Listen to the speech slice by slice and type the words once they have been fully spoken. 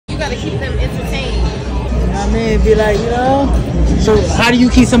gotta keep them entertained. You know what I mean? Be like, you know. So how do you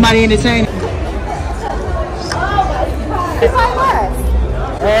keep somebody entertained?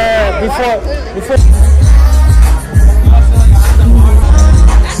 Before.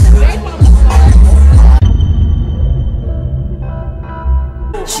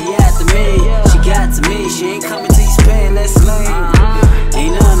 She after me, she got to me. She ain't coming till you spend that sling.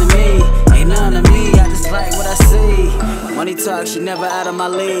 Ain't none to me, ain't none to me. I just like what I see. Money talk, she never out of my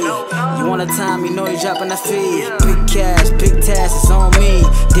league. You want a time, you know you dropping the fee. Big cash, big task, it's on me.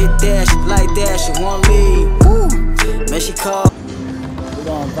 Did that, she like that, she won't leave. Woo, man, she call. We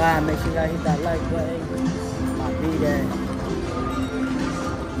gonna vibe, make sure y'all hit that like button. My B-Day.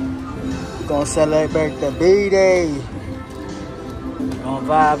 We gonna celebrate the B-Day. We gonna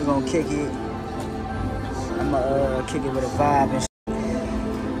vibe, we gonna kick it. I'ma kick it with a vibe and shit.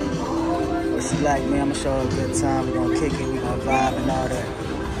 What she like, man, I'ma show her a good time. We gonna kick it, we gonna vibe and all that.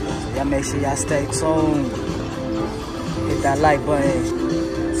 So y'all make sure y'all stay tuned. Hit that like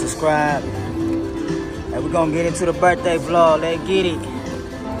button. Subscribe. And we gonna get into the birthday vlog. Let's get it.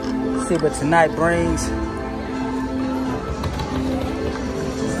 See what tonight brings.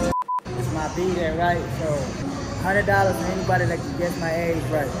 It's my B-Day, right? So $100 for anybody that can guess my age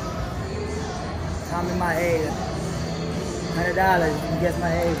right. Tell me my age. $100 you can guess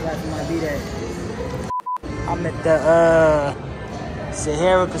my age right for my B-Day. I'm at the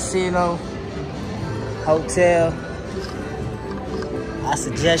Sahara Casino Hotel. I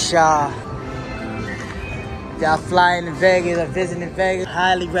suggest y'all flying to Vegas or visiting Vegas,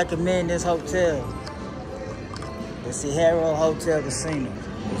 highly recommend this hotel. The Sahara Hotel Casino.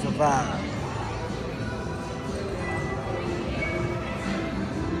 It's a vibe.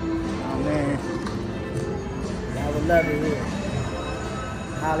 Oh man, I would love it here.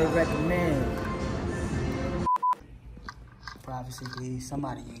 Highly recommend. Privacy, please.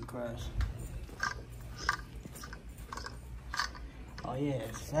 Somebody getting crushed. Oh yeah,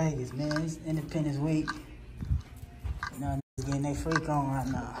 it's Vegas, man. It's Independence Week. You know, getting their freak on right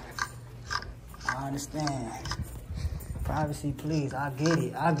now. I understand. Privacy, please. I get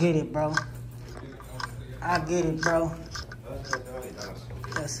it. I get it, bro. I get it, bro.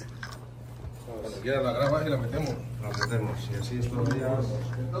 Yes. Ya la grabas y la metemos. La metemos, y así es todo el día.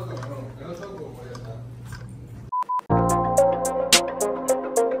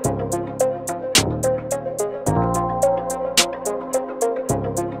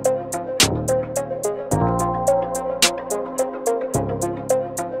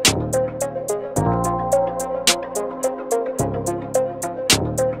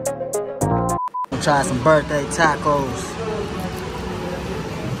 Try some birthday tacos.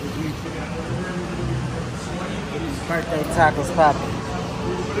 Birthday tacos popping.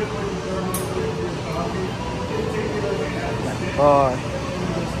 Boy.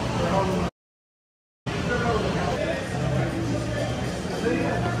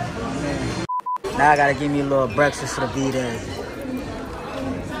 Now I gotta give me a little breakfast for the B-Day.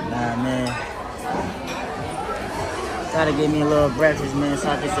 Nah, man. Gotta give me a little breakfast, man, so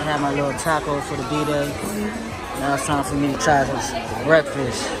I get to have my little tacos for the B-Day. Now it's time for me to try this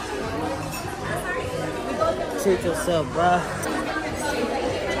breakfast. Treat yourself, bro.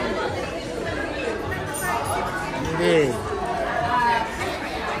 Yeah.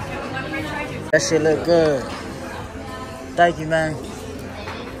 That shit look good. Thank you, man.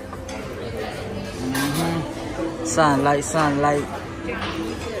 Sunlight, sunlight.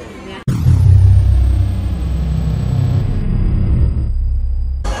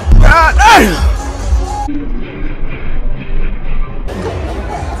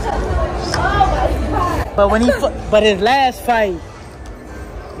 But his last fight,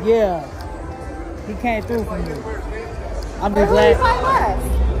 yeah, he came through for me. I'm just glad.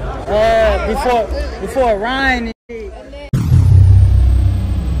 Before Ryan and shit.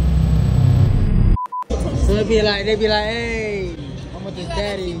 So they be like, hey, I'm with his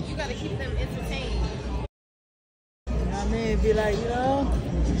daddy. You gotta keep them entertained. You know what I mean? Be like, you know.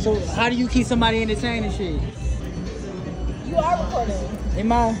 So how do you keep somebody entertained and shit? You are recording.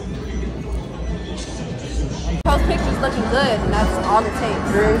 Am I? Post pictures looking good, and that's all it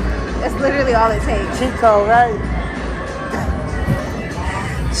takes. Really? That's literally all it takes. Cheat code, right?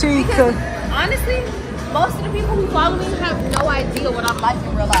 Cheat code. Honestly, most of the people who follow me have no idea what I'm like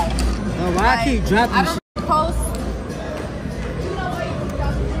in real life. Oh, why I keep dropping I don't post.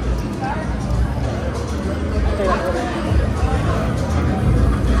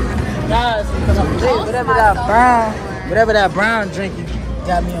 Guys, whatever that brown drink you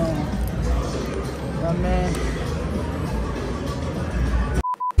got me on. Oh, man.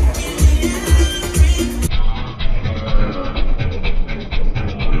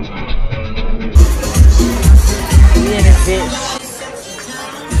 bitch.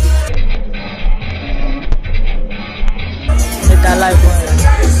 Hit that like button.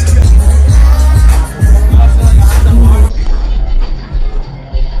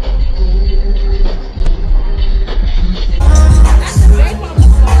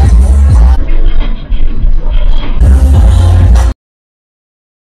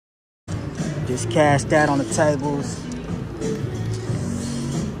 Just cashed that on the tables.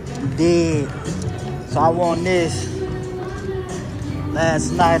 Did. So I won this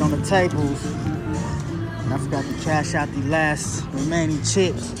last night on the tables. And I forgot to cash out the last remaining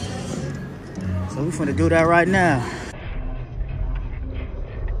chips. So we finna do that right now.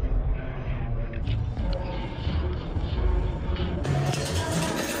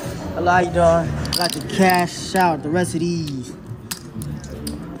 Hello, how you doing? I got to cash out the rest of these.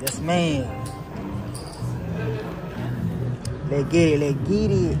 Yes, man. Let's get it, let's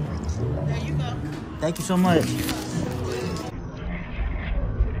get it. There you go. Thank you so much.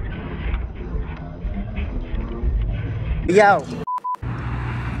 Yo,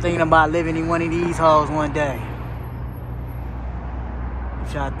 thinking about living in one of these hoes one day.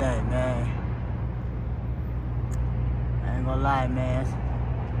 What y'all think, man? I ain't gonna lie, man.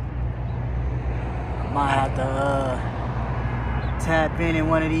 I might have to tap in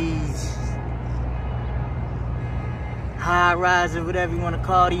one of these high rises, whatever you want to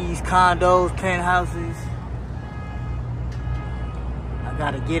call these, condos, penthouses. I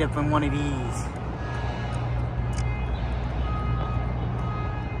gotta get up in one of these.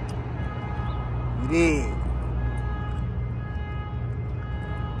 You did.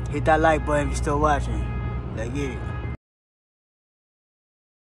 Hit that like button if you're still watching. Let's get it.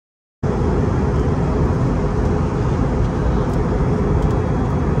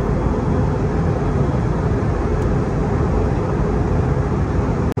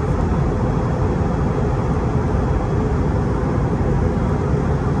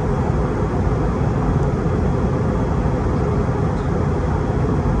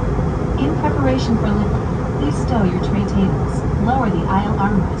 For liver, please stow your tray tables, lower the aisle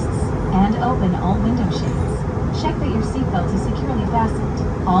armrests, and open all window shades. Check that your seatbelt is securely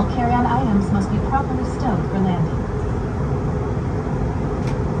fastened. All carry-on items must be properly stowed for landing.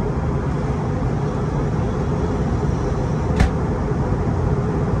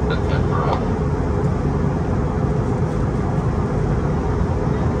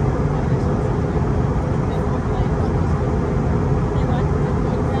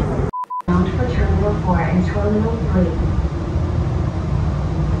 Terminal 3.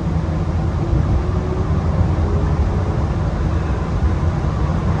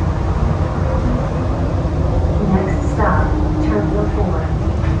 Next stop, Terminal 4.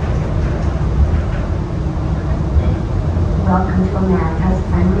 Welcome to America's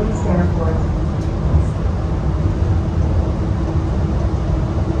friendliest airport.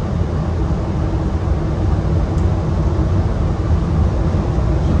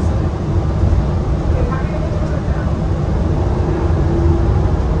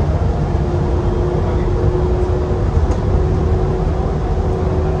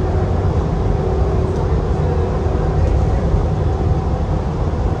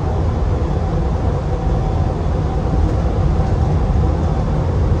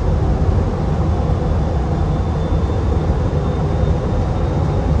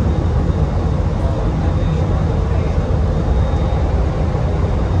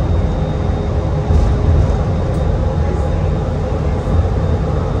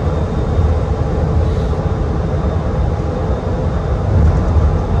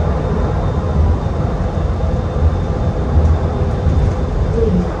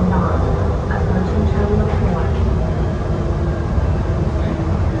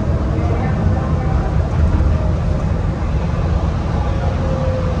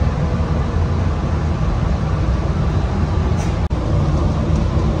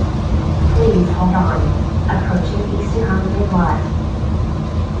 Hold on. Approaching Eastern Highway Live.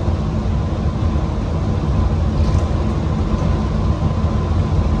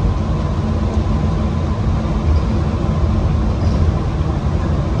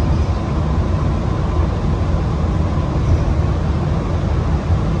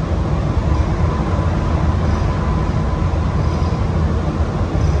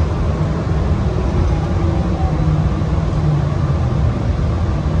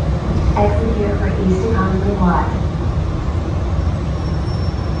 Exit here for Eastern Highway Live.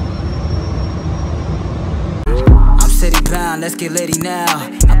 I'm city bound, let's get litty now.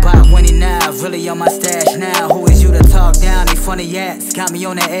 About winning now, really on my stash now. Who is you to talk down? They funny yaks, got me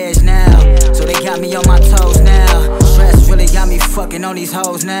on the edge now. So they got me on my toes now. Stress really got me fucking on these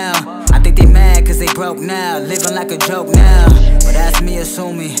hoes now. I think they mad cause they broke now, living like a joke now. But that's me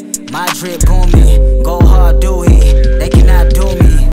assuming, my drip booming.